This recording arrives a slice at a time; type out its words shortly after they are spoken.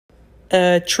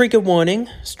Trigger warning,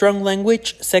 strong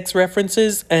language, sex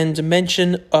references, and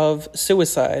mention of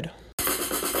suicide.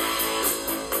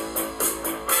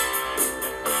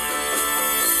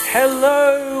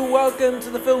 Hello, welcome to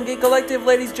the Film Geek Collective,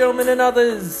 ladies, gentlemen, and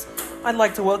others. I'd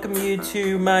like to welcome you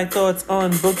to my thoughts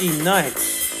on Boogie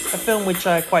Nights, a film which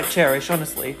I quite cherish,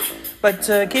 honestly. But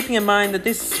keeping in mind that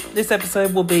this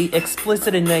episode will be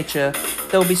explicit in nature,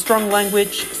 there will be strong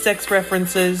language, sex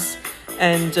references,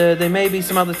 and there may be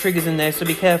some other triggers in there, so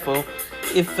be careful.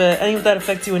 If any of that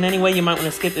affects you in any way, you might want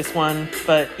to skip this one.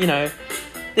 But, you know,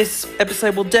 this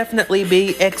episode will definitely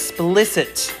be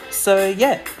explicit. So,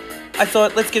 yeah, I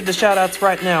thought, let's give the shout-outs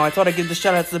right now. I thought I'd give the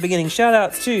shout-outs at the beginning.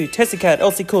 Shout-outs to Tessicat,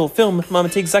 Elsie Cool, Film,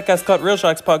 Mamatig, Zaka Scott, Real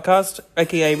Sharks Podcast,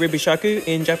 aka Ribishaku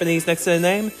in Japanese next to the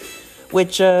name.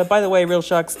 Which, by the way, Real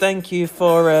Sharks, thank you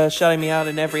for shouting me out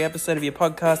in every episode of your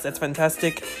podcast. That's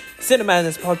fantastic.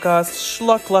 Cinemadness Podcast,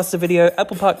 Schlock Luster Video,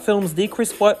 Apple Park Films, The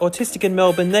Chris Watt, Autistic in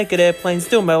Melbourne, Naked Airplane,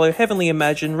 Still Mellow, Heavenly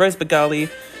Imagine, Rose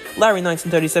Bagali, Larry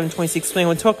 1937,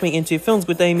 2621, Talk Me Into, Films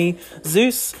with Amy,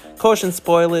 Zeus, Caution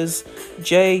Spoilers,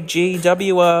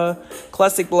 JGWR,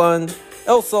 Classic Blonde,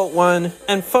 El Salt 1,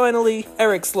 and finally,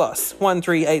 Eric Sloss,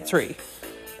 1383.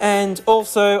 And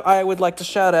also, I would like to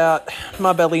shout out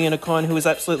Marbella Unicorn, who is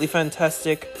absolutely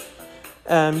fantastic.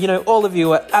 All of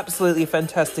you are absolutely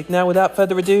fantastic. Now, without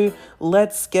further ado,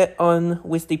 let's get on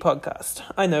with the podcast.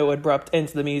 I know, abrupt end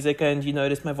to the music, and you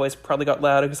notice my voice probably got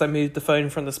louder because I moved the phone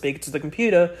from the speaker to the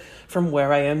computer from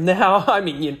where I am now. I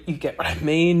mean, you get what I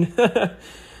mean.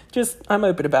 Just, I'm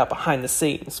open about behind the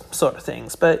scenes sort of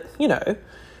things, but,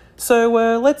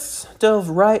 So, let's delve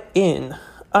right in.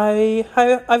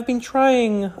 I've been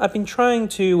trying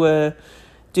to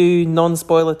do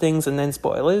non-spoiler things and then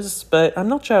spoilers, but I'm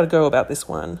not sure how to go about this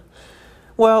one.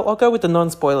 Well, I'll go with the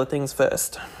non-spoiler things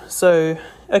first. So,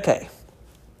 okay.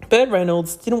 Burt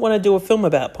Reynolds didn't want to do a film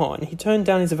about porn. He turned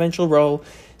down his eventual role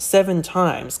 7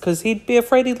 times because he'd be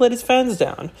afraid he'd let his fans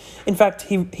down. In fact,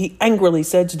 he angrily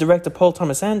said to director Paul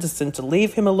Thomas Anderson to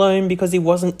leave him alone because he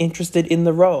wasn't interested in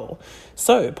the role.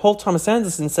 So, Paul Thomas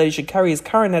Anderson said he should carry his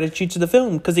current attitude to the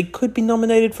film because he could be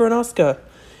nominated for an Oscar.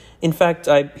 In fact,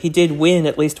 he did win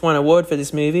at least one award for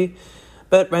this movie.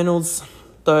 Burt Reynolds,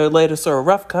 though, later saw a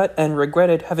rough cut and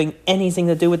regretted having anything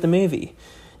to do with the movie.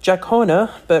 Jack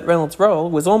Horner, Burt Reynolds' role,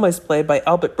 was almost played by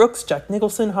Albert Brooks, Jack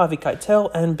Nicholson, Harvey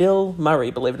Keitel, and Bill Murray,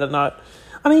 believe it or not.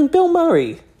 I mean, Bill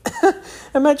Murray!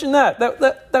 Imagine that.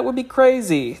 That would be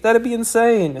crazy. That'd be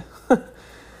insane.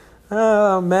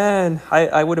 Oh, man.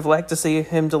 I would have liked to see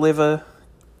him deliver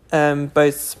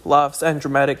both laughs and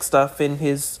dramatic stuff in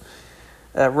his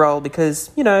role because,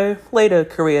 later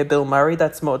career Bill Murray,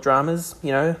 that's more dramas,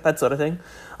 that sort of thing.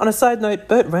 On a side note,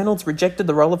 Burt Reynolds rejected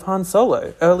the role of Han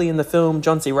Solo. Early in the film,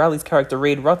 John C. Reilly's character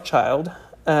Reed Rothschild,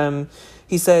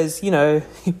 he says,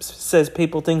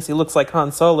 people thinks he looks like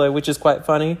Han Solo, which is quite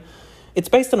funny. It's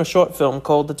based on a short film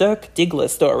called The Dirk Diggler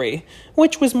Story,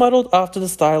 which was modelled after the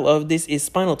style of This Is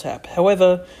Spinal Tap.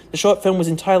 However, the short film was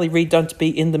entirely redone to be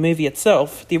in the movie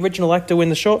itself. The original actor in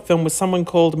the short film was someone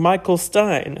called Michael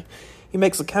Stein. He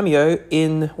makes a cameo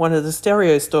in one of the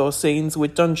stereo store scenes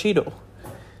with Don Cheadle.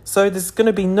 So there's going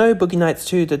to be no Boogie Nights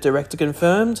 2, the director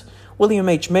confirmed. William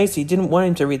H. Macy didn't want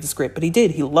him to read the script, but he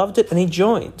did. He loved it and he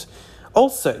joined.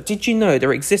 Also, did you know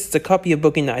there exists a copy of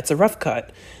Boogie Nights, a rough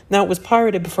cut? Now, it was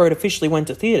pirated before it officially went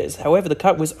to theatres. However, the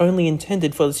cut was only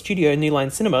intended for the studio New Line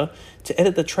Cinema to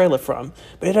edit the trailer from.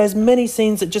 But it has many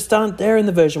scenes that just aren't there in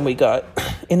the version we got.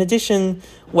 In addition,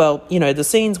 the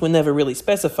scenes were never really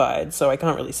specified, so I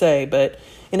can't really say, but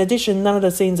in addition, none of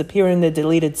the scenes appear in the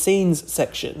deleted scenes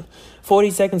section.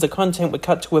 40 seconds of content were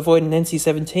cut to avoid an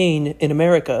NC-17 in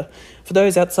America. For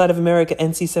those outside of America,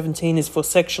 NC-17 is for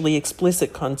sexually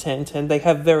explicit content, and they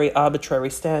have very arbitrary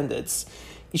standards.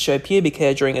 You show pubic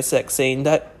hair during a sex scene,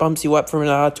 that bumps you up from an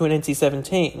R to an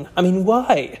NC-17. I mean,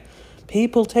 why?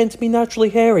 People tend to be naturally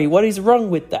hairy. What is wrong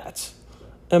with that?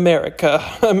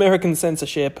 American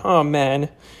censorship. Oh, man.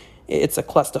 It's a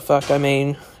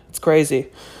clusterfuck, it's crazy.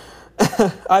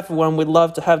 I, for one, would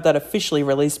love to have that officially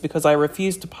released because I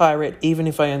refuse to pirate even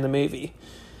if I own the movie.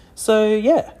 So,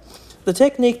 yeah. The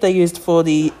technique they used for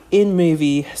the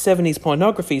in-movie 70s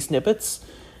pornography snippets,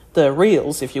 the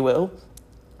reels, if you will,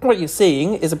 what you're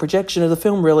seeing is a projection of the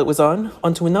film reel it was on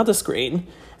onto another screen,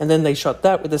 and then they shot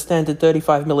that with the standard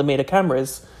 35mm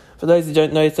cameras. For those who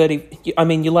don't know,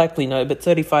 you likely know, but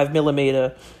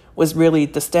 35mm was really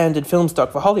the standard film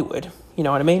stock for Hollywood. You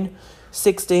know what I mean?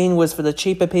 16 was for the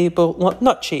cheaper people. Well,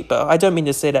 not cheaper. I don't mean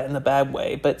to say that in a bad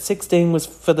way, but 16 was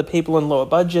for the people on lower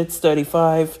budgets.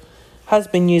 35 has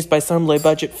been used by some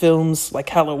low-budget films like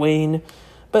Halloween.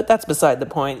 But that's beside the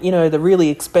point. You know, the really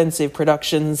expensive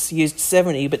productions used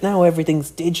 70, but now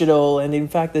everything's digital, and in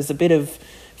fact there's a bit of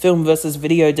film versus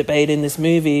video debate in this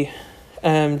movie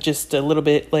just a little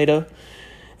bit later.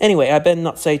 Anyway, I better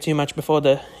not say too much before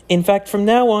the... In fact, from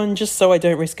now on, just so I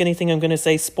don't risk anything, I'm going to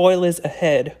say spoilers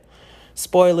ahead.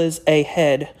 Spoilers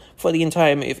ahead for the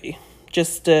entire movie.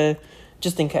 Just in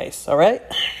case, alright?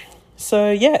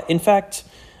 So, yeah, in fact,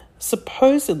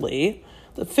 supposedly,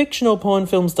 the fictional porn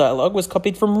film's dialogue was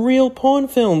copied from real porn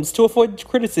films to avoid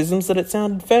criticisms that it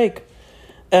sounded fake.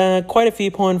 Quite a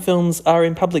few porn films are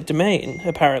in public domain,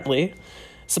 apparently.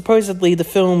 Supposedly, the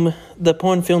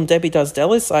porn film Debbie Does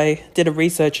Dallas, I did a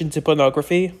research into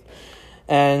pornography,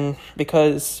 and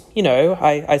because, you know,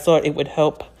 I thought it would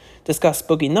help discuss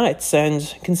Boogie Nights,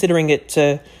 and considering it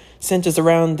centers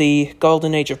around the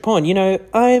golden age of porn, you know,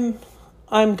 I'm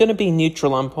going to be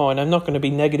neutral on porn. I'm not going to be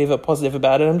negative or positive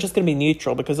about it. I'm just going to be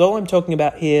neutral, because all I'm talking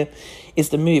about here is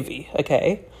the movie,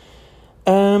 okay?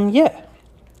 Yeah.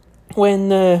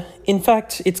 When, in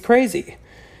fact, it's crazy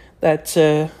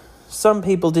that some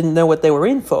people didn't know what they were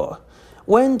in for.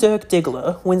 When Dirk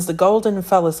Diggler wins the Golden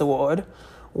Phallus Award,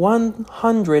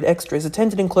 100 extras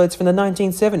attended in clothes from the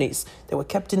 1970s. They were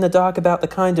kept in the dark about the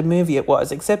kind of movie it was,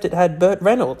 except it had Burt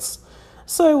Reynolds.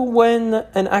 So when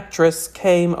an actress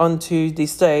came onto the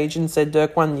stage and said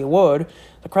Dirk won the award,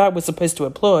 the crowd was supposed to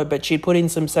applaud, but she'd put in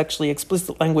some sexually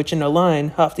explicit language in her line.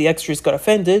 Half the extras got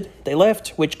offended, they left,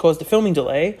 which caused a filming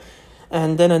delay,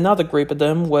 and then another group of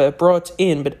them were brought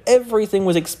in, but everything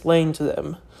was explained to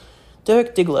them.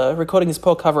 Dirk Diggler, recording his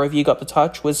poor cover of You Got the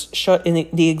Touch, was shot in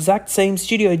the exact same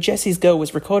studio Jesse's Girl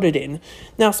was recorded in.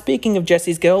 Now, speaking of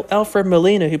Jesse's Girl, Alfred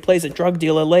Molina, who plays a drug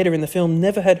dealer later in the film,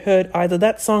 never had heard either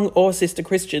that song or Sister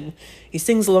Christian. He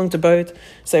sings along to both,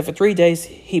 so for 3 days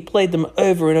he played them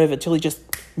over and over till he just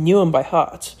knew them by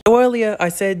heart. So earlier I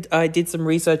said I did some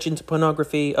research into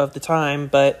pornography of the time,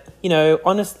 but, you know,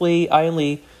 honestly, I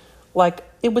only...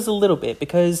 it was a little bit,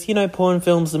 because, you know, porn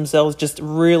films themselves just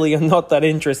really are not that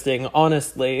interesting,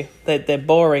 honestly. They're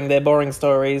boring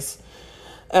stories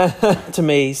to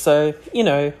me, so, you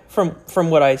know, from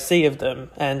what I see of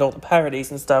them, and all the parodies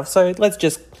and stuff, so let's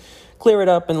just clear it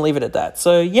up and leave it at that.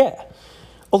 So, yeah.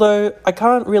 Although, I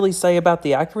can't really say about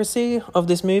the accuracy of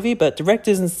this movie, but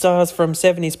directors and stars from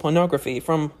 70s pornography,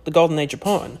 from the golden age of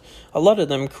porn, a lot of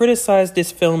them criticized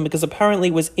this film because apparently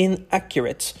it was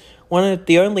inaccurate. One of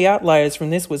the only outliers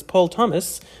from this was Paul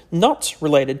Thomas, not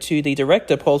related to the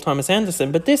director Paul Thomas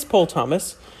Anderson, but this Paul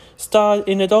Thomas starred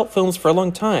in adult films for a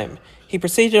long time. He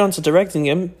proceeded on to directing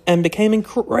them and became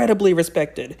incredibly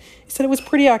respected. He said it was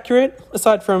pretty accurate,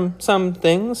 aside from some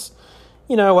things.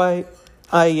 You know, I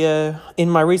in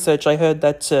my research, I heard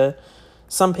that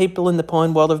some people in the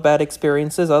porn world have bad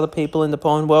experiences, other people in the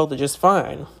porn world are just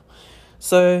fine.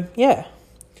 So, yeah.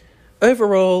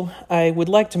 Overall, I would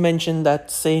like to mention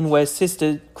that scene where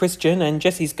Sister Christian and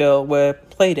Jesse's Girl were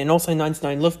played in, also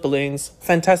 99 Luftballons.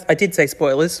 Fantastic. I did say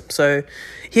spoilers, so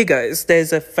here goes.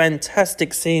 There's a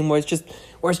fantastic scene where it's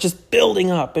just building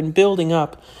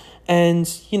up,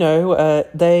 and, you know,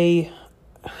 they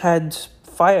had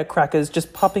firecrackers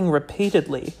just popping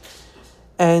repeatedly,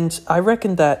 and I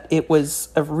reckon that it was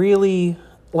a really,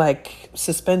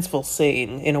 suspenseful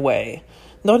scene in a way.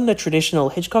 Not in a traditional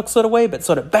Hitchcock sort of way, but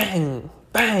sort of bang,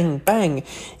 bang, bang.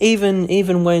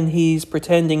 Even when he's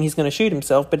pretending he's going to shoot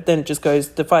himself, but then it just goes,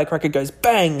 the firecracker goes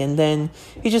bang, and then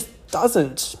he just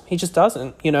doesn't,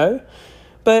 you know?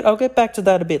 But I'll get back to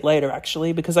that a bit later,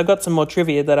 actually, because I've got some more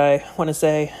trivia that I want to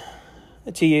say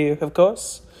to you, of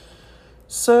course.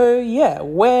 So, yeah,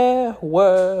 where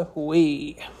were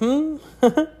we?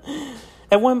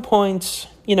 At one point,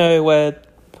 you know,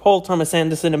 Paul Thomas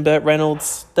Anderson and Burt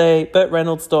Reynolds, Burt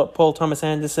Reynolds thought Paul Thomas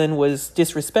Anderson was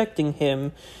disrespecting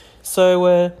him.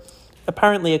 So,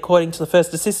 apparently, according to the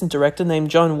first assistant director named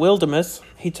John Wildermuth,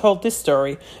 he told this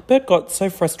story. Burt got so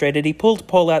frustrated, he pulled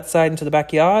Paul outside into the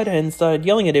backyard and started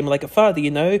yelling at him like a father,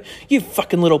 you know. You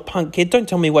fucking little punk kid, don't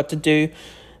tell me what to do.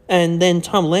 And then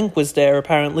Tom Lenk was there,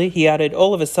 apparently. He added,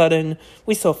 all of a sudden,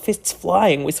 we saw fists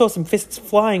flying. We saw some fists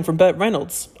flying from Burt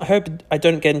Reynolds. I hope I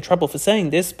don't get in trouble for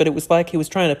saying this, but it was like he was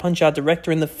trying to punch our director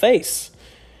in the face.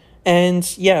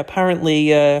 And, yeah, apparently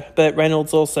Burt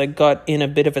Reynolds also got in a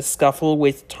bit of a scuffle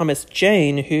with Thomas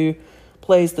Jane, who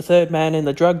plays the third man in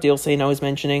the drug deal scene I was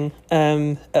mentioning.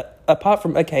 Apart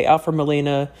from, Alfred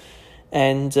Molina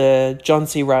and John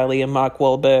C. Reilly and Mark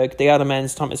Wahlberg, the other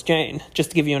man's Thomas Jane,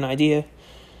 just to give you an idea.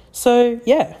 So,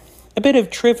 yeah, a bit of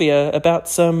trivia about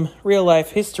some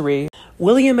real-life history.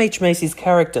 William H. Macy's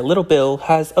character, Little Bill,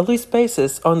 has a loose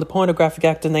basis on the pornographic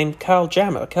actor named Carl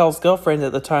Jammer. Carl's girlfriend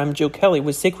at the time, Jill Kelly,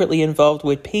 was secretly involved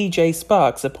with P.J.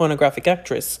 Sparks, a pornographic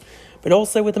actress. but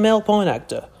also with a male porn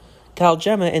actor. Carl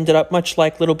Jammer ended up much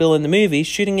like Little Bill in the movie,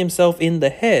 shooting himself in the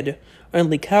head,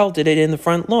 only Carl did it in the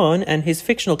front lawn and his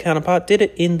fictional counterpart did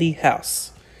it in the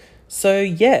house. So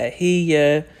yeah, he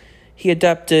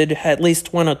adapted at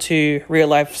least one or two real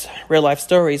life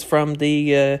stories from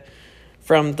the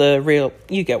real,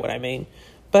 you get what I mean.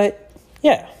 But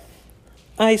yeah,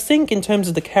 I think in terms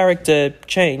of the character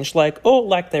change, like, or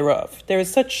lack thereof, there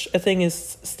is such a thing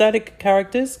as static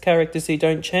characters who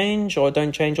don't change or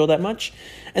don't change all that much,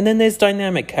 and then there's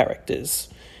dynamic characters.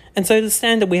 And so the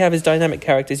standard we have is dynamic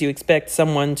characters. You expect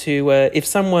someone to, if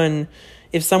someone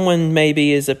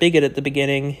maybe is a bigot at the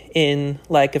beginning in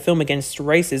like a film against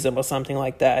racism or something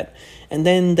like that, and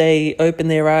then they open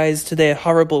their eyes to their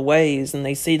horrible ways and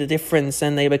they see the difference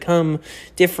and they become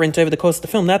different over the course of the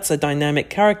film, that's a dynamic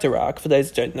character arc for those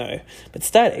who don't know. But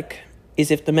static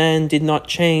is if the man did not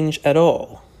change at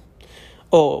all,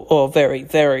 or very,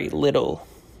 very little.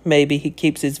 Maybe he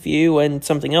keeps his view and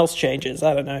something else changes,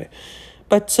 I don't know.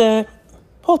 But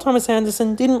Paul Thomas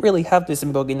Anderson didn't really have this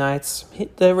in Boogie Nights.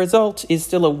 The result is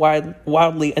still a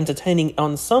wildly entertaining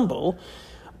ensemble,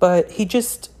 but he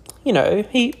just,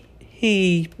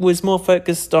 he was more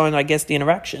focused on, I guess, the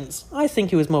interactions. I think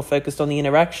he was more focused on the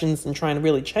interactions than trying to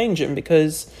really change them,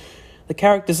 because the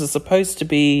characters are supposed to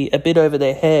be a bit over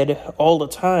their head all the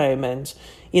time, and,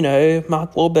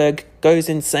 Mark Wahlberg goes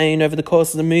insane over the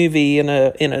course of the movie in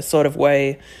a sort of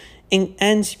way.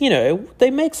 And,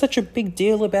 they make such a big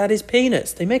deal about his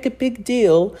penis. They make a big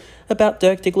deal about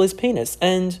Dirk Diggler's penis.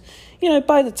 And,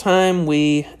 by the time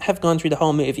we have gone through the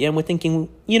whole movie and we're thinking,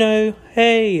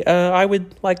 hey, I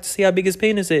would like to see how big his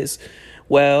penis is.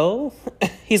 Well,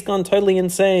 he's gone totally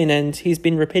insane and he's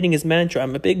been repeating his mantra,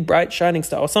 I'm a big, bright, shining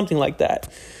star, or something like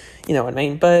that. You know what I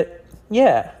mean? But,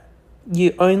 yeah,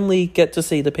 you only get to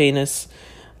see the penis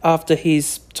after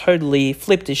he's totally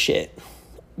flipped his shit,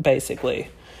 basically.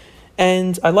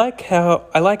 And I like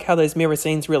how those mirror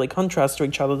scenes really contrast to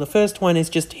each other. The first one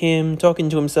is just him talking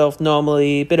to himself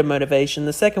normally, a bit of motivation.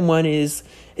 The second one is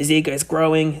his ego's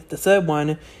growing. The third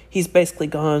one, he's basically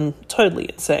gone totally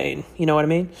insane. You know what I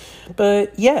mean?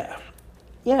 But yeah.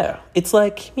 It's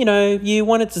like, you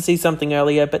wanted to see something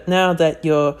earlier, but now that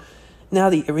you're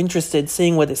interested in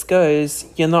seeing where this goes,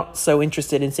 you're not so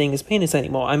interested in seeing his penis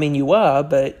anymore. I mean, you are,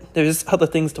 but there's other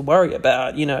things to worry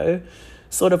about,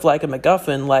 Sort of like a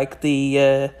MacGuffin, like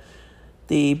the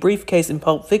briefcase in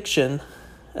Pulp Fiction,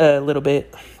 a little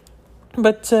bit.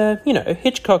 But,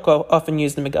 Hitchcock often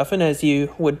used the MacGuffin, as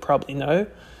you would probably know.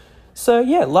 So,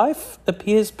 yeah, life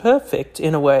appears perfect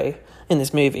in a way in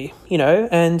this movie,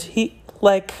 and he,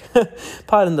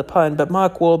 pardon the pun, but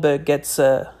Mark Wahlberg gets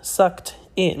sucked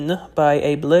in by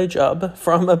a blowjob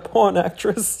from a porn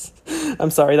actress.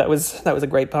 I'm sorry, that was a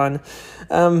great pun.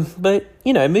 But,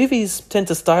 movies tend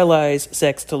to stylize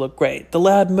sex to look great. The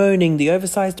loud moaning, the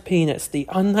oversized penis, the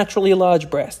unnaturally large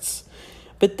breasts.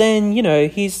 But then,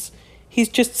 he's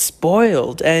just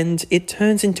spoiled, and it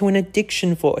turns into an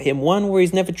addiction for him. One where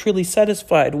he's never truly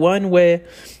satisfied. One where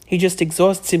he just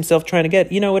exhausts himself trying to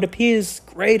get. It appears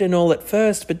great and all at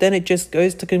first, but then it just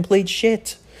goes to complete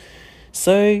shit.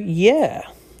 So, yeah,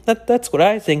 that's what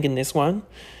I think in this one.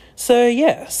 So,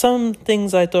 yeah, some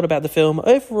things I thought about the film.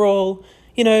 Overall,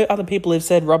 other people have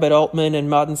said Robert Altman and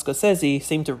Martin Scorsese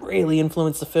seem to really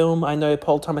influence the film. I know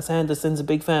Paul Thomas Anderson's a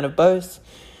big fan of both.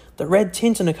 The red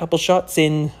tint in a couple shots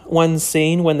in one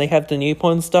scene when they have the new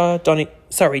porn star, Johnny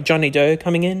Doe,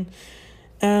 coming in.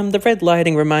 The red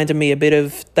lighting reminded me a bit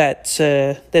of that,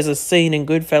 there's a scene in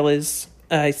Goodfellas,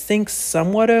 I think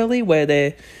somewhat early, where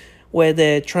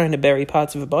they're trying to bury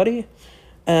parts of a body.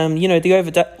 The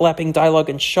overlapping dialogue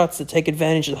and shots that take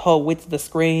advantage of the whole width of the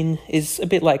screen is a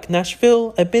bit like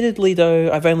Nashville. Admittedly,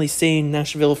 though, I've only seen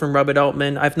Nashville from Robert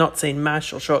Altman. I've not seen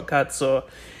MASH or Shortcuts or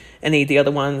any of the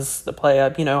other ones that play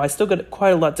up. I still got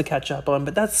quite a lot to catch up on,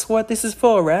 but that's what this is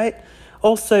for, right?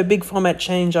 Also, big format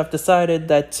change, I've decided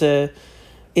that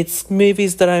it's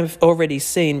movies that I've already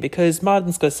seen, because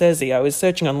Martin Scorsese, I was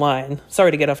searching online.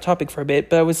 Sorry to get off topic for a bit,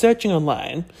 but I was searching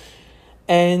online.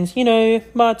 And,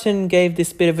 Martin gave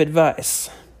this bit of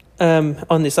advice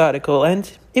on this article, and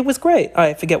it was great.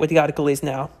 I forget what the article is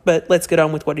now, but let's get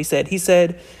on with what he said. He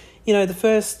said, the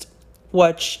first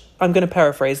watch, I'm going to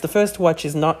paraphrase, the first watch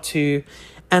is not to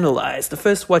analyze. The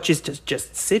first watch is to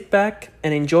just sit back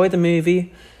and enjoy the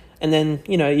movie, and then,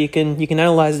 you can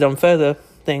analyze it on further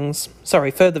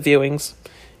viewings.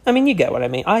 I mean, you get what I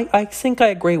mean. I think I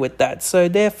agree with that. So,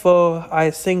 therefore,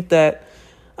 I think that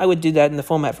I would do that in the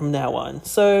format from now on.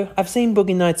 So I've seen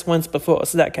Boogie Nights once before,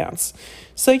 so that counts.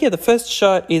 So yeah, the first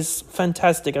shot is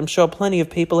fantastic. I'm sure plenty of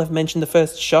people have mentioned the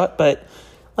first shot, but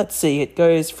let's see. It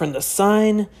goes from the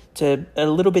sign to a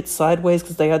little bit sideways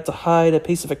because they had to hide a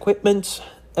piece of equipment.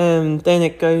 And then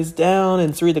it goes down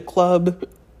and through the club.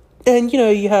 And,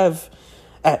 you have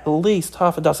at least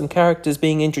half a dozen characters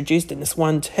being introduced in this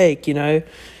one take,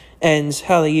 and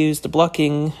how they use the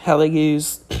blocking, how they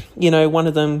use, one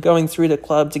of them going through the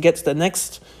club to get to the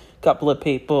next couple of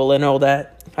people and all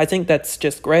that. I think that's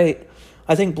just great.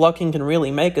 I think blocking can really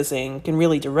make a scene, can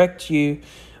really direct you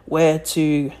where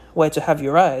to have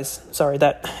your eyes. Sorry,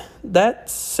 that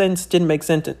sentence didn't make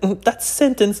sense. That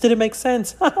sentence didn't make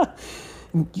sense.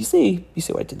 You see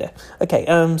what I did there. Okay,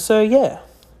 so yeah.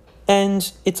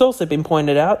 And it's also been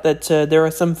pointed out that there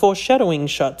are some foreshadowing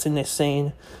shots in this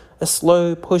scene. A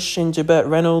slow push into Burt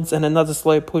Reynolds and another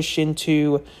slow push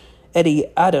into Eddie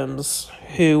Adams,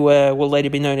 who will later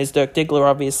be known as Dirk Diggler,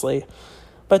 obviously.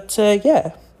 But,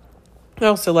 yeah. I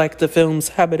also like the film's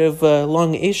habit of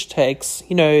long-ish takes.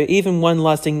 Even one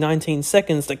lasting 19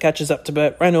 seconds that catches up to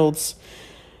Burt Reynolds.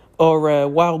 Or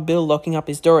Wild Bill locking up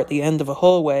his door at the end of a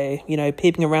hallway,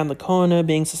 peeping around the corner,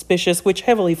 being suspicious, which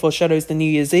heavily foreshadows the New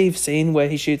Year's Eve scene where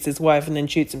he shoots his wife and then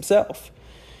shoots himself.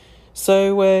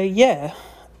 So, yeah.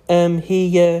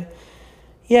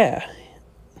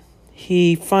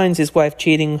 He finds his wife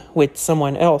cheating with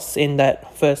someone else in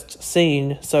that first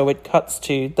scene, so it cuts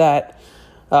to that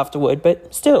afterward.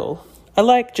 But still, I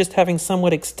like just having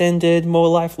somewhat extended, more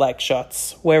lifelike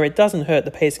shots, where it doesn't hurt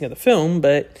the pacing of the film,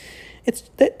 but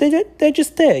they're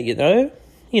just there,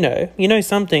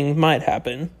 something might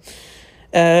happen.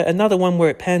 Another one where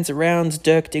it pans around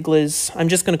Dirk Diggler's, I'm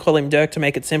just going to call him Dirk to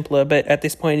make it simpler, but at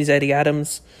this point he's Eddie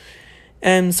Adams.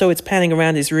 And so it's panning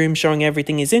around his room showing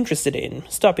everything he's interested in,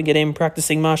 stopping at him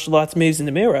practicing martial arts moves in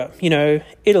the mirror.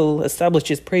 It'll establish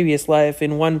his previous life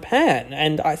in one pan,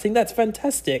 and I think that's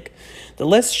fantastic. The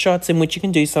less shots in which you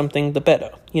can do something, the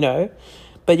better,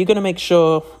 But you're going to make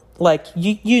sure,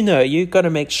 you got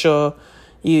to make sure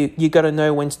you got to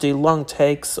know when to do long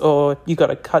takes, or you got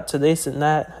to cut to this and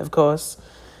that, of course.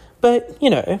 But,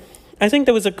 I think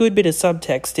there was a good bit of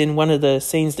subtext in one of the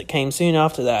scenes that came soon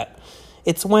after that.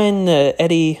 It's when Dirk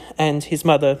and his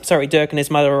mother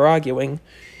are arguing,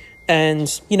 and,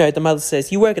 the mother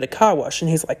says, "You work at a car wash," and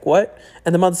he's like, "What?"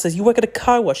 And the mother says, "You work at a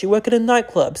car wash, you work at a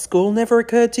nightclub, school never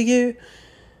occurred to you?"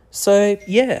 So,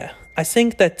 yeah, I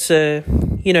think that,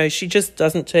 she just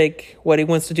doesn't take what he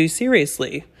wants to do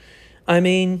seriously. I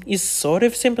mean, you sort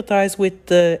of sympathize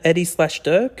with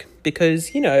Eddie/Dirk,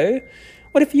 because,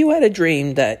 what if you had a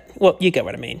dream that... Well, you get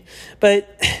what I mean.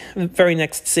 But the very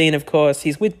next scene, of course,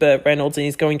 he's with Burt Reynolds and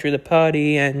he's going through the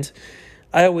party, and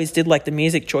I always did like the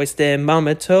music choice there.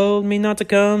 Mama told me not to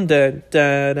come, da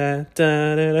da da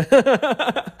da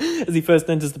da, as he first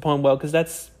enters the pawn well, because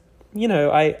that's,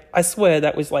 I swear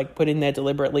that was put in there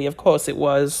deliberately. Of course it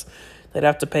was. They'd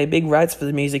have to pay big rights for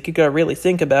the music. You got to really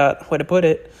think about where to put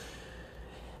it.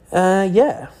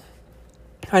 Yeah.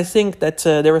 I think that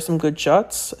there are some good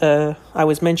shots. I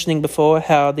was mentioning before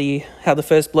how the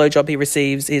first blowjob he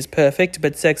receives is perfect,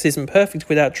 but sex isn't perfect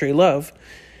without true love.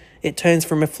 It turns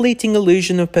from a fleeting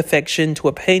illusion of perfection to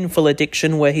a painful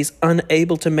addiction where he's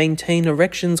unable to maintain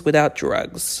erections without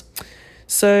drugs.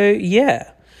 So,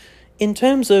 yeah. In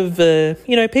terms of,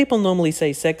 people normally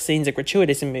say sex scenes are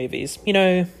gratuitous in movies.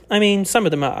 Some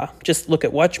of them are. Just look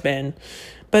at Watchmen.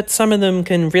 But some of them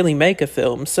can really make a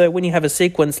film. So when you have a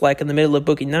sequence like in the middle of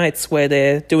Boogie Nights where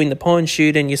they're doing the porn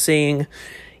shoot and you're seeing,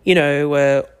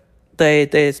 they're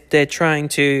trying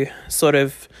to sort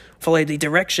of follow the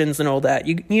directions and all that,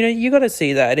 you got to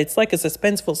see that. It's like a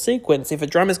suspenseful sequence. If a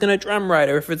drummer's going to drum right,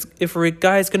 or if a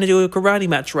guy's going to do a karate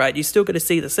match right, you still got to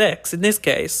see the sex in this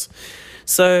case.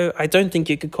 So I don't think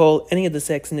you could call any of the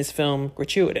sex in this film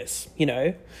gratuitous,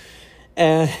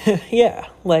 Yeah,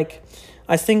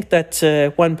 I think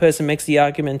that one person makes the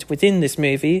argument within this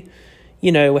movie,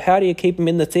 how do you keep them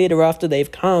in the theater after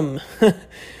they've come?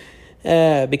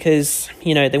 Because,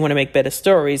 they want to make better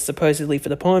stories, supposedly for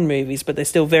the porn movies, but they're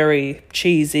still very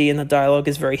cheesy and the dialogue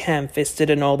is very ham-fisted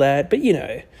and all that. But,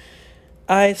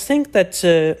 I think that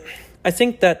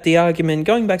the argument,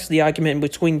 going back to the argument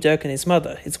between Dirk and his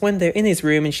mother, it's when they're in his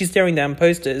room and she's staring down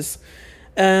posters.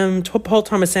 Paul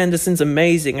Thomas Anderson's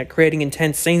amazing at creating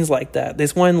intense scenes like that.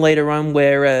 There's one later on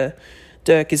where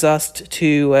Dirk is asked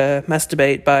to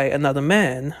masturbate by another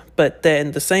man, but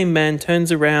then the same man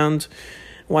turns around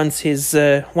once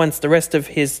the rest of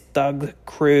his thug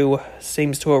crew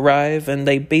seems to arrive, and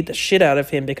they beat the shit out of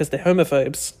him because they're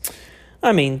homophobes.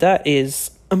 I mean, that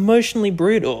is emotionally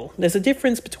brutal. There's a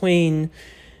difference between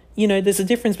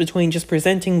just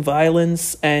presenting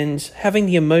violence and having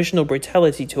the emotional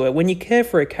brutality to it. When you care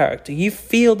for a character, you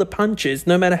feel the punches,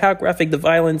 no matter how graphic the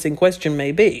violence in question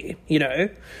may be,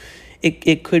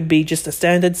 it could be just a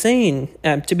standard scene.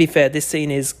 To be fair, this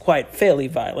scene is quite fairly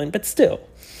violent, but still.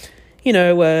 You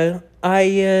know,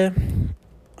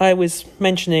 I was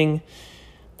mentioning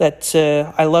that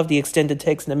I love the extended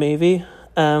takes in the movie.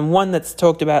 One that's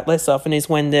talked about less often is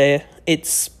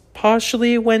it's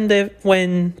partially when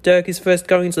Dirk is first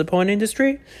going into the porn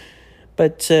industry.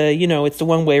 But, you know, it's the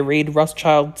one where Reed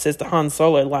Rothschild says the Han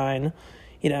Solo line,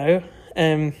 you know,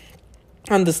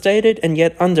 understated and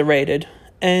yet underrated.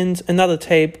 And another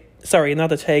take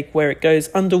where it goes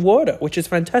underwater, which is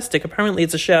fantastic. Apparently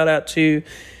it's a shout out to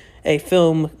a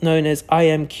film known as I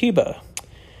Am Cuba,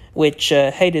 which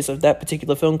haters of that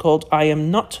particular film called I Am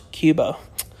Not Cuba.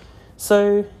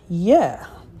 So, yeah.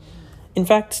 In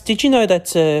fact, did you know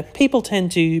that people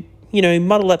tend to, you know,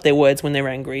 muddle up their words when they're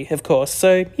angry, of course.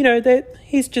 So, you know,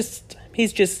 he's just,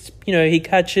 you know,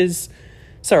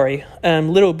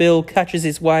 Little Bill catches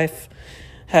his wife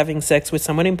having sex with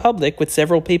someone in public with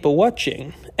several people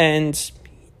watching. And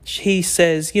he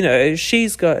says, you know,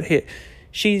 he's got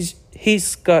his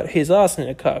ass in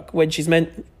her cock when he's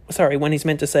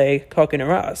meant to say cock in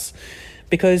her ass.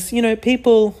 Because, you know,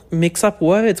 people mix up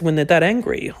words when they're that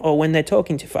angry or when they're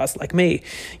talking too fast, like me,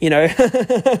 you know.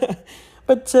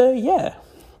 But, yeah,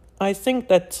 I think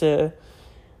that,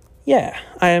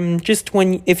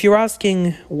 if you're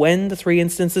asking when the 3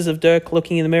 instances of Dirk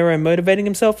looking in the mirror and motivating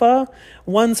himself are,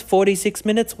 one's 46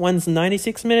 minutes, one's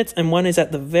 96 minutes, and one is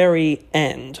at the very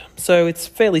end. So it's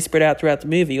fairly spread out throughout the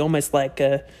movie, almost like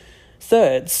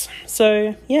thirds.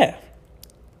 So, yeah,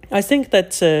 I think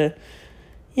that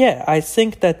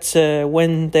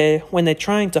when they're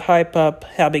trying to hype up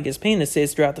how big his penis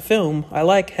is throughout the film, I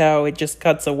like how it just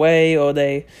cuts away, or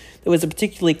there was a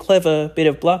particularly clever bit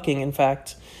of blocking, in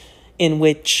fact, in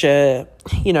which, you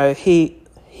know,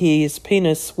 his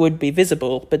penis would be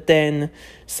visible, but then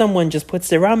someone just puts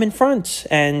their arm in front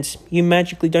and you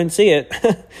magically don't see it,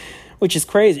 which is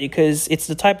crazy because it's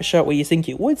the type of shot where you think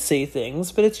you would see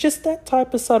things, but it's just that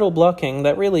type of subtle blocking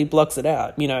that really blocks it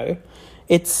out, you know.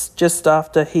 It's just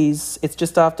after he's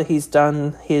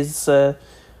done his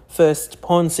first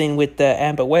porn scene with the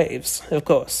amber waves, of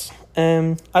course.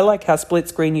 I like how split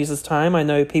screen uses time. I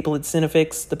know people at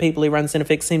Cinefix, the people who run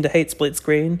Cinefix, seem to hate split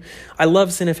screen. I love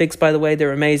Cinefix, by the way.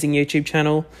 They're an amazing YouTube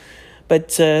channel.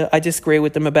 But I disagree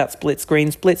with them about split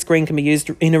screen. Split screen can be used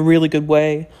in a really good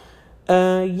way.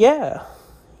 Yeah.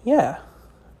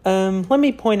 Let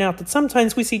me point out that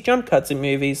sometimes we see jump cuts in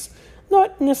movies.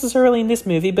 Not necessarily in this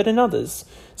movie, but in others.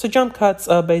 So jump cuts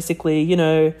are basically, you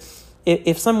know,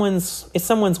 if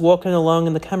someone's walking along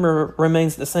and the camera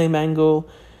remains at the same angle,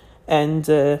 and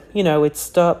you know, it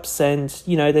stops, and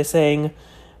you know, they're saying,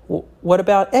 "What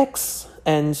about X?"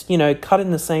 and you know, cut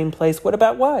in the same place. What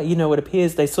about Y? You know, it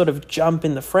appears they sort of jump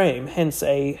in the frame, hence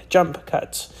a jump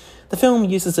cut. The film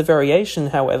uses a variation,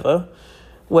 however,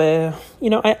 where, you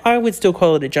know, I would still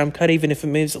call it a jump cut even if it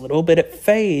moves a little, but it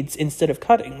fades instead of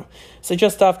cutting. So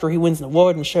just after he wins an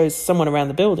award and shows someone around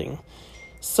the building.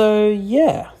 So,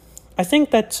 yeah, I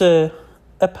think that a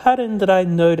pattern that I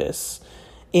notice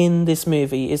in this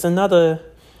movie is another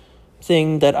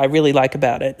thing that I really like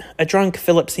about it. A drunk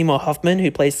Philip Seymour Hoffman, who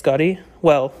plays Scotty.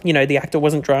 Well, you know, the actor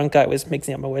wasn't drunk. I was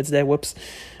mixing up my words there, whoops.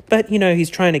 But, you know, he's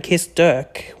trying to kiss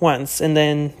Dirk once, and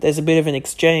then there's a bit of an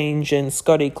exchange, and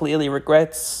Scotty clearly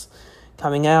regrets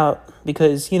coming out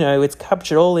because, you know, it's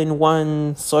captured all in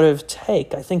one sort of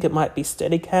take. I think it might be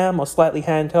Steadicam or slightly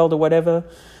handheld or whatever.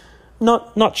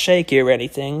 Not shaky or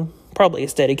anything. Probably a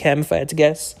Steadicam if I had to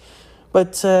guess.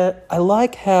 But I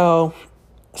like how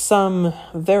some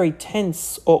very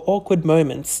tense or awkward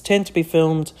moments tend to be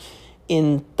filmed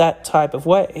in that type of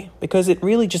way, because it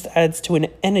really just adds to an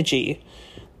energy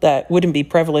that wouldn't be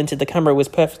prevalent if the camera was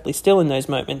perfectly still in those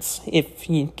moments, if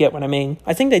you get what I mean.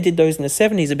 I think they did those in the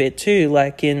 70s a bit too,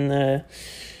 like in,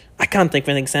 I can't think of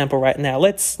an example right now.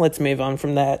 Let's move on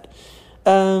from that.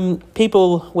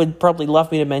 People would probably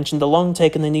love me to mention the long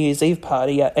take in the New Year's Eve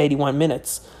party at 81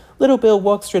 minutes. Little Bill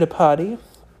walks through the party,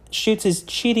 shoots his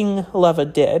cheating lover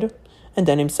dead, and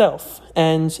then himself.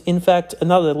 And in fact,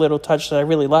 another little touch that I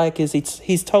really like is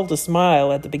he's told to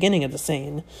smile at the beginning of the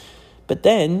scene, but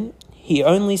then he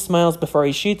only smiles before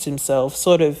he shoots himself,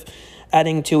 sort of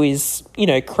adding to his, you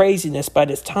know, craziness by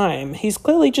this time. He's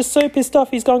clearly just so pissed off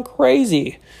he's gone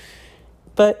crazy.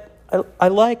 But I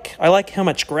like how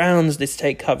much ground this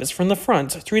take covers, from the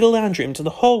front, through the lounge room, to the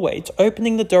hallway, to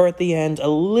opening the door at the end, a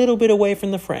little bit away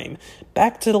from the frame,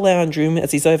 back to the lounge room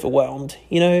as he's overwhelmed.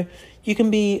 You know, you can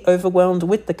be overwhelmed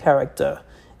with the character.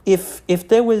 If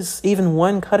there was even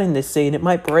one cut in this scene, it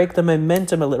might break the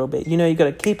momentum a little bit. You know, you got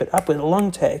to keep it up with a long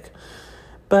take.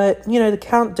 But, the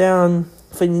countdown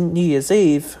for New Year's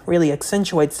Eve really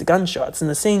accentuates the gunshots, and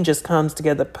the scene just comes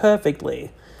together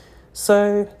perfectly.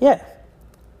 So, yeah,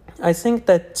 I think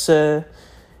that,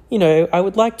 I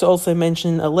would like to also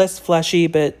mention a less flashy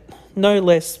but no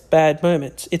less bad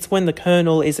moment. It's when the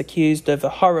Colonel is accused of a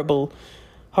horrible,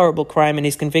 horrible crime and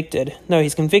he's convicted. No,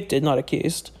 he's convicted, not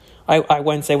accused. I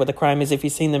won't say what the crime is. If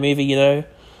you've seen the movie,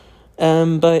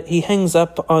 but he hangs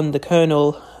up on the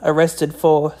Colonel, arrested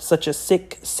for such a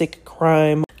sick, sick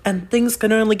crime. And things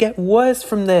can only get worse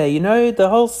from there, the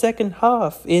whole second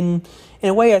half. In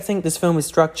a way, I think this film is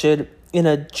structured in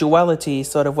a duality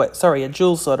sort of way. Sorry, a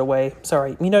dual sort of way.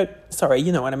 You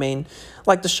know what I mean.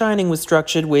 Like The Shining was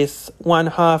structured with one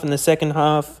half and the second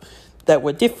half that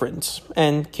were different,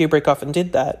 and Kubrick often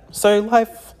did that. So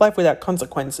Life Without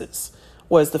Consequences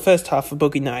was the first half of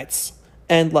Boogie Nights,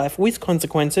 and Life with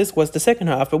Consequences was the second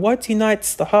half. But what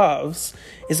unites the halves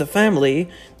is a family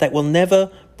that will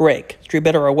never break, through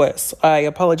better or worse. I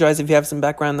apologize if you have some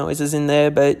background noises in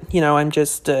there, but I'm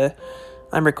just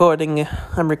I'm recording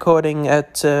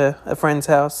at a friend's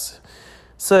house,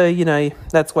 so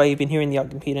that's why you've been hearing the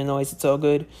computer noise. It's all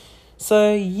good.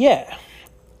 So yeah,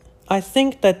 I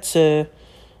think that the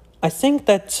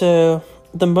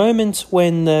moment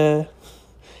when Dirk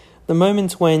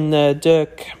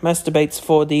masturbates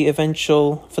for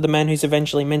the man who's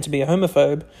eventually meant to be a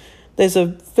homophobe, there's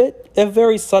a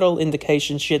very subtle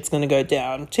indication shit's going to go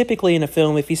down. Typically in a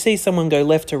film, if you see someone go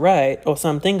left to right, or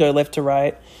something go left to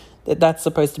right, that's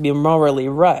supposed to be morally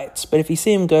right. But if you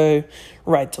see him go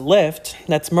right to left,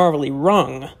 that's morally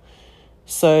wrong.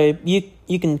 So you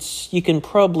can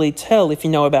probably tell, if you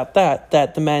know about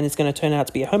that the man is going to turn out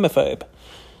to be a homophobe.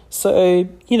 So,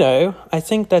 I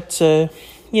think that,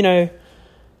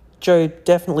 Joe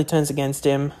definitely turns against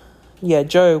him. Yeah,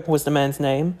 Joe was the man's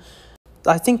name.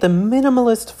 I think the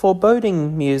minimalist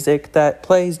foreboding music that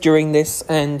plays during this,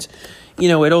 and,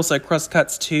 it also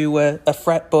cross-cuts to a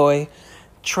frat boy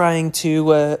trying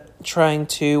to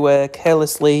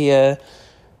carelessly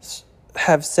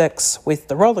have sex with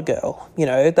the roller girl.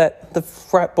 That the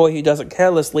frat boy who does it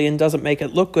carelessly and doesn't make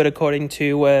it look good, according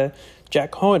to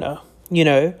Jack Horner.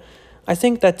 I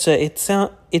think that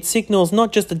it signals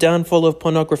not just the downfall of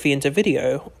pornography into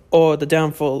video, or the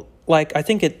downfall, I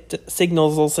think it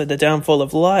signals also the downfall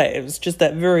of lives. Just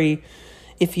that very,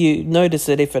 if you notice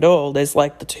it, if at all, there's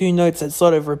the two notes that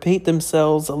sort of repeat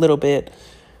themselves a little bit,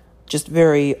 just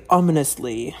very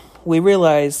ominously. We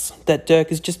realize that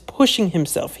Dirk is just pushing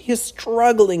himself. He is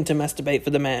struggling to masturbate for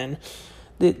the man.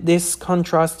 This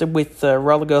contrasted with the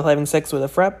roller girl having sex with a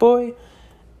frat boy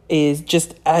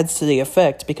just adds to the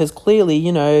effect, because clearly,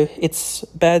 it's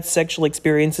bad sexual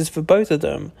experiences for both of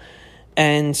them.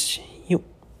 And,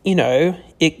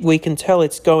 we can tell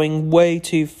it's going way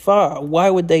too far. Why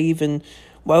would they even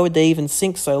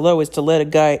sink so low as to let a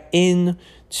guy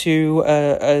into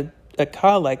a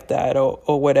car like that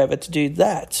or whatever to do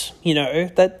that?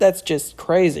 That's just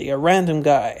crazy. A random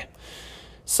guy.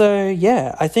 So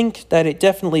yeah, I think that it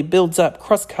definitely builds up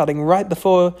cross-cutting right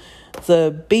before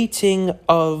the beating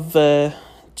of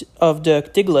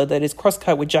Dirk Diggler, that is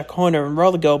cross-cut with Jack Horner and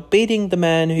Roller Girl beating the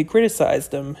man who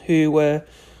criticized them, who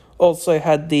also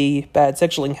had the bad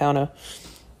sexual encounter,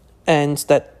 and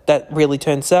that really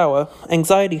turned sour.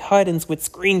 Anxiety heightens with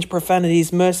screamed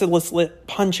profanities, merciless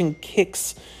punching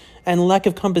kicks, and lack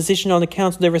of composition on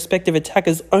account of their respective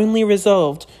attackers, only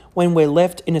resolved when we're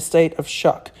left in a state of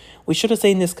shock. We should have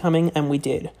seen this coming, and we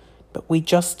did, but we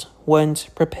just weren't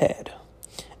prepared.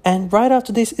 And right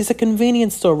after this is a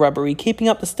convenience store robbery, keeping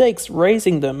up the stakes,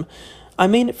 raising them. I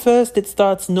mean, at first it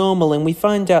starts normal, and we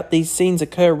find out these scenes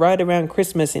occur right around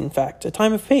Christmas, in fact, a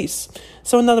time of peace.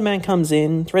 So another man comes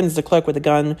in, threatens the clerk with a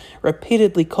gun,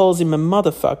 repeatedly calls him a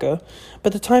motherfucker,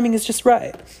 but the timing is just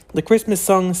right. The Christmas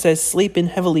song says "Sleep in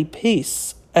Heavenly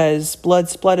Peace" as blood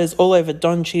splatters all over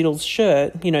Don Cheadle's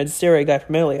shirt, the stereo guy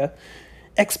from earlier.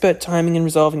 Expert timing in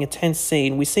resolving a tense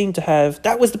scene. We seem to have...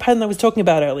 That was the pattern I was talking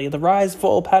about earlier, the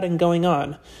rise-fall pattern going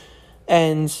on.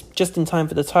 And just in time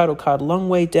for the title card, long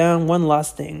way down, one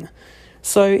last thing.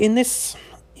 So in this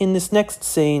next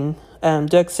scene,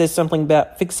 Dirk says something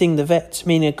about fixing the vet,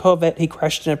 meaning a Corvette he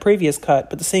crashed in a previous cut,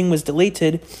 but the scene was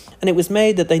deleted, and it was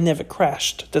made that they never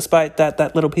crashed, despite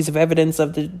that little piece of evidence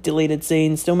of the deleted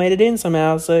scene still made it in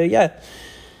somehow, so yeah.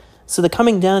 So the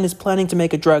coming down is planning to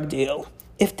make a drug deal.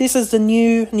 If this is the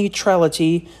new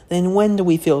neutrality, then when do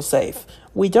we feel safe?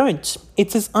 We don't.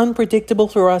 It's as unpredictable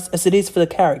for us as it is for the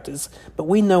characters, but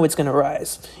we know it's going to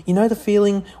rise. You know the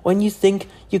feeling when you think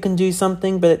you can do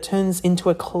something, but it turns into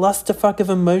a clusterfuck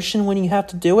of emotion when you have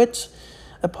to do it?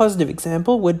 A positive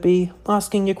example would be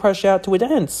asking your crush out to a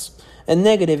dance. A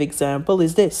negative example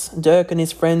is this: Dirk and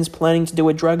his friends planning to do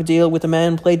a drug deal with a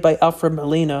man played by Alfred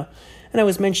Molina. And I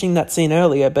was mentioning that scene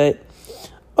earlier, but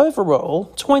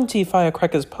overall, 20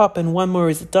 firecrackers pop and one more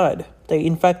is a dud. They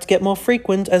in fact get more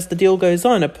frequent as the deal goes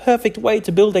on, a perfect way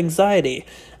to build anxiety,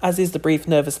 as is the brief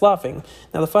nervous laughing.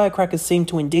 Now the firecrackers seem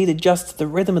to indeed adjust to the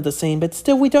rhythm of the scene, but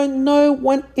still we don't know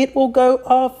when it will go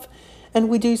off. And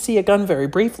we do see a gun very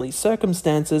briefly.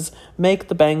 Circumstances make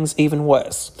the bangs even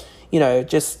worse.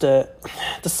 Just the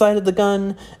sight of the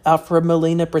gun, Alfred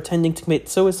Molina pretending to commit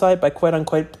suicide by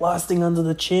quote-unquote blasting under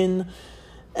the chin.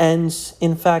 And,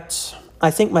 in fact,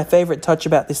 I think my favourite touch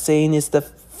about this scene is the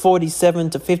 47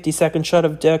 to 50-second shot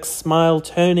of Dirk's smile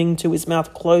turning to his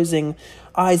mouth closing,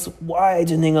 eyes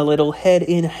widening a little, head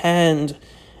in hand.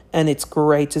 And it's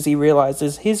great as he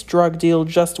realises his drug deal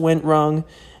just went wrong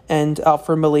and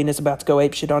Alfred Molina's about to go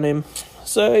apeshit on him.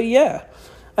 So, yeah,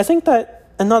 I think that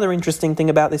another interesting thing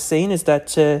about this scene is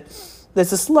that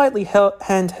there's a slightly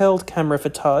handheld camera for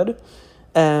Todd,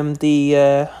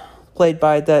 played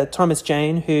by the Thomas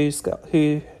Jane, who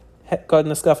got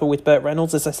in a scuffle with Burt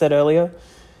Reynolds, as I said earlier,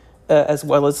 as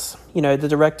well as, the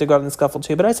director got in a scuffle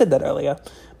too, but I said that earlier.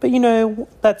 But,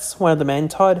 that's one of the men.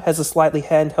 Todd has a slightly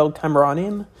handheld camera on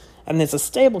him, and there's a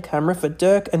stable camera for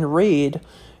Dirk and Reed,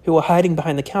 who are hiding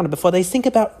behind the counter before they think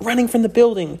about running from the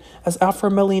building as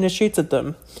Alfred Molina shoots at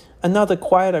them. Another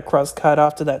quieter cross-cut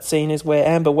after that scene is where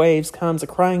Amber Waves calms a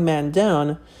crying man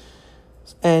down,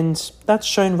 and that's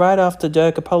shown right after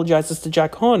Dirk apologizes to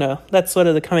Jack Horner. That's sort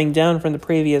of the coming down from the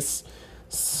previous,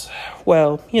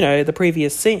 the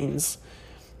previous scenes.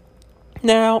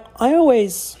 Now,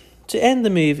 to end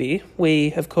the movie,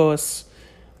 we, of course,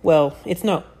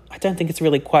 I don't think it's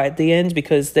really quite the end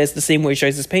because there's the scene where he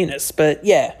shows his penis. But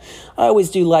yeah, I always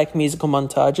do like musical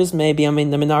montages. Maybe I'm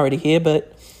in the minority here,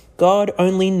 but God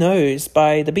Only Knows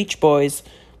by the Beach Boys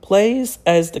plays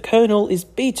as the Colonel is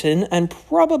beaten and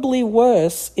probably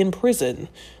worse in prison.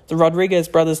 The Rodriguez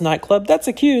Brothers nightclub, that's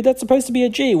a Q, that's supposed to be a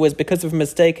G, was because of a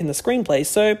mistake in the screenplay,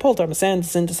 so Paul Thomas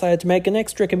Anderson decided to make an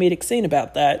extra comedic scene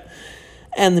about that.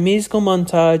 And the musical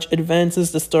montage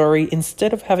advances the story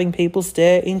instead of having people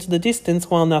stare into the distance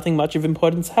while nothing much of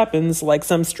importance happens, like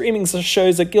some streaming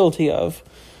shows are guilty of.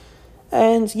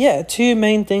 And yeah, two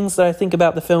main things that I think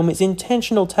about the film is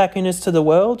intentional tackiness to the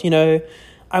world.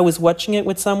 I was watching it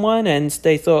with someone and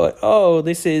they thought,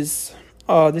 this is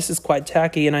quite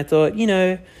tacky. And I thought,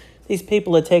 these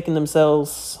people are taking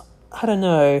themselves,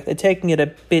 they're taking it a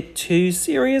bit too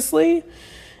seriously.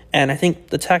 And I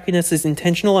think the tackiness is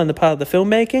intentional on the part of the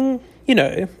filmmaking.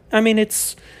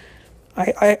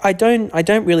 I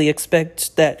don't really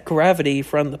expect that gravity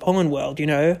from the porn world,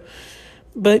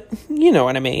 but you know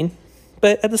what I mean.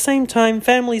 But at the same time,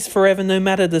 family's forever no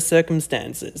matter the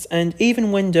circumstances. And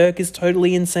even when Dirk is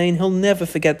totally insane, he'll never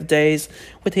forget the days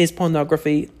with his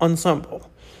pornography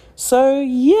ensemble. So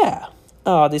yeah.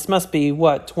 This must be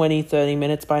 20, 30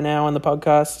 minutes by now on the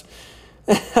podcast.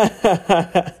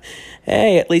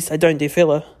 Hey, at least I don't do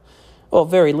filler. Or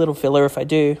very little filler if I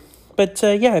do. But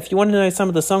if you want to know some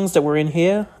of the songs that were in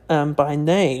here by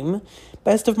name,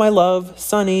 Best of My Love,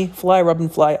 Sunny, Fly Robin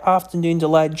Fly, Afternoon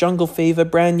Delight, Jungle Fever,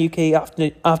 Brand New Key,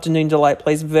 Afternoon Delight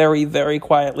plays very, very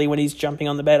quietly when he's jumping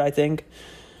on the bed, I think.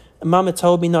 Mama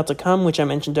Told Me Not to Come, which I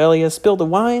mentioned earlier, Spill the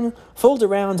Wine, Fooled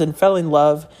Around and Fell in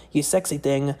Love, You Sexy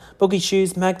Thing, Boogie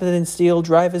Shoes, Magnet and Steel,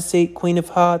 Driver's Seat, Queen of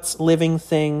Hearts, Living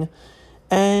Thing.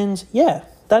 And yeah,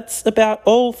 that's about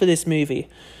all for this movie.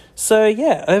 So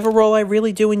yeah, overall I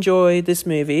really do enjoy this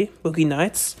movie, Boogie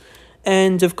Nights.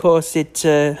 And of course it's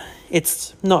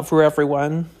not for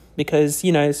everyone because,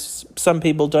 some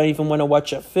people don't even want to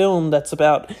watch a film that's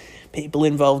about people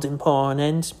involved in porn.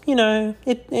 And,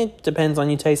 it depends on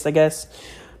your taste, I guess.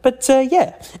 But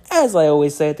as I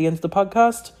always say at the end of the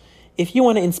podcast, if you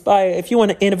want to inspire, if you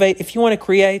want to innovate, if you want to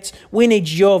create, we need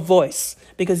your voice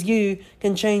because you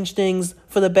can change things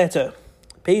for the better.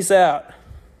 Peace out.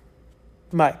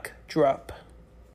 Mic drop.